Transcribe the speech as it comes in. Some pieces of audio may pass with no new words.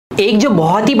एक जो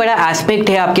बहुत ही बड़ा एस्पेक्ट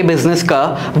है आपके बिजनेस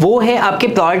का वो है आपके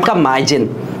प्रोडक्ट का मार्जिन।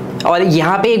 और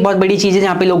यहाँ पे एक बहुत बड़ी चीज़ है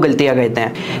जहाँ पे लोग गलतियाँ करते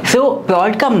हैं। सो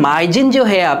प्रोडक्ट का मार्जिन जो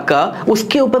है आपका,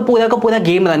 उसके ऊपर पूरा का पूरा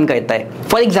गेम रन करता है।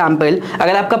 फॉर एग्जाम्पल,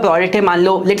 अगर आपका प्रोडक्ट है, मान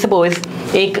लो लेट्स सपोज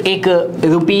एक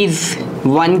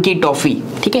 ₹1 की टॉफ़ी,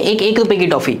 ठीक है, एक रुपए की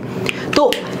टॉफ़ी,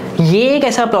 तो ये एक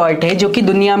ऐसा प्रोडक्ट है जो कि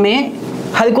दुनिया में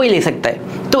हर कोई ले सकता है।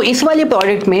 तो इस वाले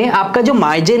प्रोडक्ट में आपका जो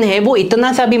मार्जिन है वो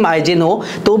इतना सा भी मार्जिन हो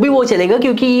तो भी वो चलेगा,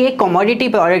 क्योंकि ये कमोडिटी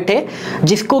प्रोडक्ट है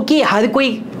जिसको कि हर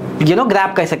कोई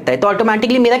ग्रैब कर सकता है। तो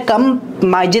ऑटोमेटिकली मेरा कम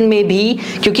मार्जिन में भी,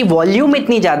 क्योंकि वॉल्यूम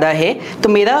इतनी ज़्यादा है, तो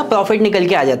मेरा प्रॉफिट निकल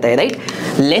के आ जाता है, राइट।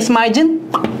 लेस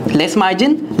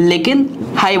मार्जिन लेकिन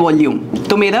हाई वॉल्यूम,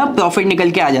 तो मेरा प्रॉफिट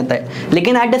निकल के आ जाता है।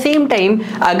 लेकिन एट द सेम टाइम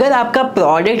अगर आपका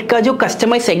प्रोडक्ट का जो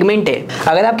कस्टमर सेगमेंट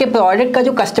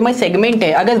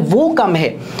है, अगर वो कम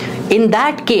है, इन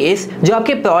दैट केस जो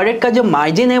आपके प्रोडक्ट का जो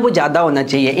मार्जिन है वो ज़्यादा होना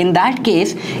चाहिए। In that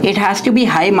case it has to be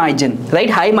high margin,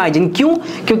 right. High margin क्यों?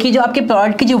 क्योंकि जो आपके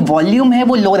प्रोडक्ट की जो वॉल्यूम है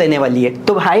वो लो रहने वाली है।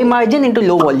 तो high margin into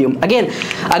low volume. Again,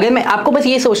 अगर मैं आपको बस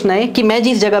ये सोचना है कि मैं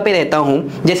जिस जगह पे रहता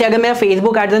हूँ, जैसे अगर मेरा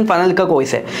फेसबुक एड्स एंड फनल का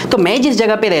कोर्स है, तो मैं जिस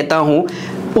जगह पे रहता हूँ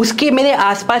उसके मेरे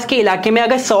आसपास के इलाके में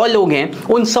अगर 100 लोग हैं,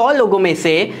 उन 100 लोगों में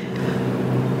से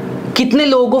कितने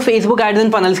लोगों को फेसबुक एड्स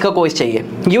एंड फनल्स का कोर्स चाहिए?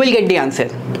 You will get the answer,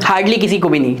 hardly किसी को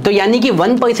भी नहीं। तो यानी कि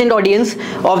 1% audience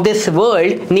of this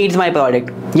world needs my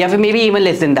product, या फिर may be even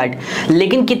less than that.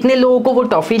 लेकिन कितने लोगों को वो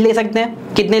टॉफी ले सकते हैं,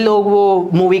 कितने लोग वो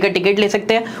मूवी का टिकट ले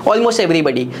सकते हैं? Almost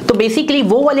everybody. तो बेसिकली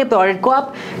वो वाले प्रोडक्ट को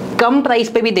आप कम प्राइस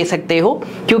पे भी दे सकते हो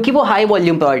क्योंकि वो हाई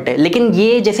वॉल्यूम प्रोडक्ट है। लेकिन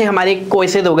ये जैसे हमारे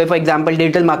कोर्सेज हो गए, for example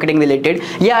digital marketing related,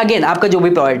 या अगेन आपका जो भी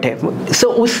प्रोडक्ट है, सो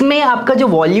उसमें आपका जो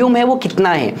वॉल्यूम है वो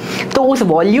कितना है, तो उस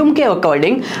वॉल्यूम के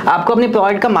अकॉर्डिंग आपको अपने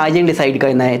प्रोडक्ट का मार्जिन डिसाइड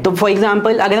करना है। तो फॉर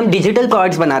एग्जांपल अगर हम डिजिटल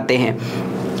प्रोडक्ट्स बनाते हैं,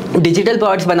 डिजिटल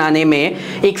प्रोडक्ट्स बनाने में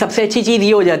एक सबसे अच्छी चीज़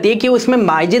ये हो जाती है कि उसमें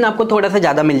मार्जिन आपको थोड़ा सा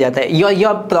ज़्यादा मिल जाता है।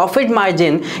 Your profit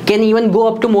margin can even go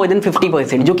up to more than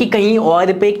 50%, जो कि कहीं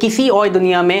और पे किसी और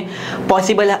दुनिया में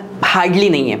पॉसिबल हार्डली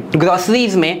नहीं है।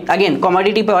 ग्रोसरीज में अगेन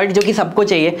कमोडिटी प्रोडक्ट जो कि सबको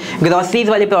चाहिए, ग्रोसरीज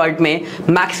वाले प्रोडक्ट में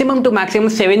मैक्सिमम टू मैक्सिमम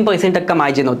 7% तक का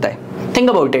मार्जिन होता है। Think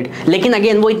about it. लेकिन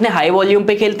अगेन वो इतने हाई वॉल्यूम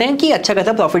पे खेलते हैं कि अच्छा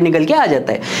खासा प्रॉफिट निकल के आ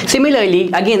जाता है। सिमिलरली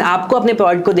अगेन आपको अपने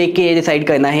प्रोडक्ट को देख के ये डिसाइड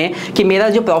करना है कि मेरा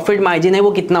जो प्रॉफिट मार्जिन है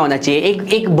वो कितना होना चाहिए।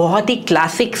 एक बहुत ही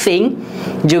क्लासिक सेइंग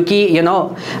जो कि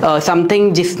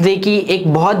समथिंग जिसने कि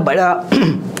एक बहुत बड़ा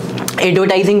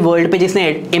एडवर्टाइजिंग वर्ल्ड पे जिसने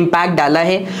इम्पैक्ट डाला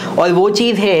है, और वो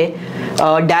चीज़ है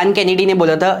डैन कैनेडी ने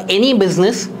बोला था, any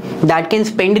business that can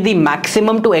spend the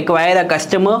maximum to acquire a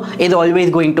customer is always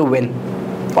going to win.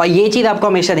 और ये चीज़ आपको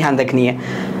हमेशा ध्यान रखनी है।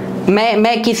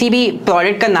 मैं किसी भी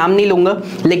प्रोडक्ट का नाम नहीं लूँगा,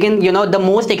 लेकिन the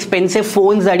most expensive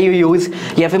phones that you use,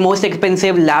 या फिर most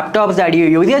expensive laptops that you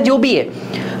use, या जो भी है,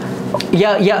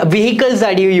 या व्हीकल्स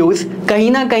दैट यू यूज़,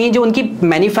 कहीं ना कहीं जो उनकी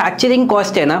मैन्युफैक्चरिंग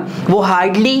कॉस्ट है ना, वो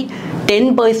हार्डली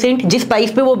 10%, जिस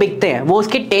प्राइस पे वो बिकते हैं वो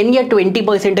उसके 10 या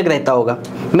 20% तक रहता होगा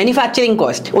मैन्युफैक्चरिंग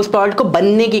कॉस्ट, उस प्रोडक्ट को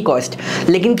बनने की कॉस्ट।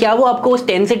 लेकिन क्या वो आपको उस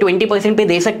 10 से 20% पे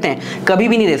दे सकते हैं? कभी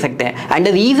भी नहीं दे सकते हैं। एंड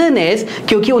द रीजन इज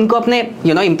क्योंकि उनको अपने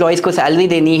एम्प्लॉयज को सैलरी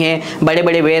देनी है, बड़े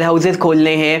बड़े वेयर हाउसेज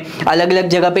खोलने हैं, अलग अलग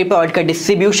जगह पे प्रोडक्ट का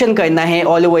डिस्ट्रीब्यूशन करना है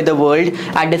all over the world.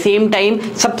 At the same time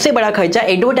सबसे बड़ा खर्चा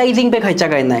एडवर्टाइजिंग पे खर्चा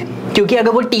करना है, क्योंकि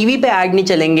अगर वो टीवी पे ऐड नहीं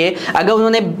चलेंगे, अगर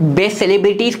उन्होंने बेस्ट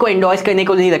सेलिब्रिटीज को एंडोर्स करने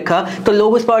को नहीं रखा, तो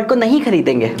लोग उस प्रोडक्ट को नहीं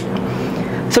खरीदेंगे।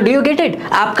 सो डू यू गेट इट?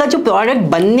 आपका जो प्रोडक्ट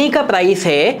बनने का प्राइस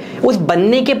है, उस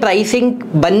बनने के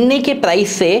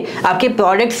प्राइस से आपके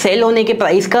प्रोडक्ट सेल होने के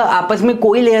प्राइस का आपस में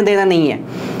कोई लेना देना नहीं है।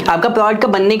 आपका प्रोडक्ट का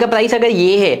बनने का प्राइस अगर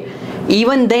ये है,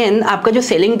 इवन देन आपका जो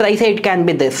सेलिंग प्राइस है it can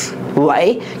be this.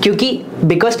 Why? क्योंकि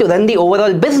because to run the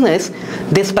overall business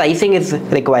this pricing is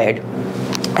required,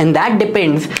 and that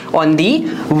depends on the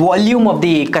volume of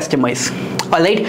the customers. All right,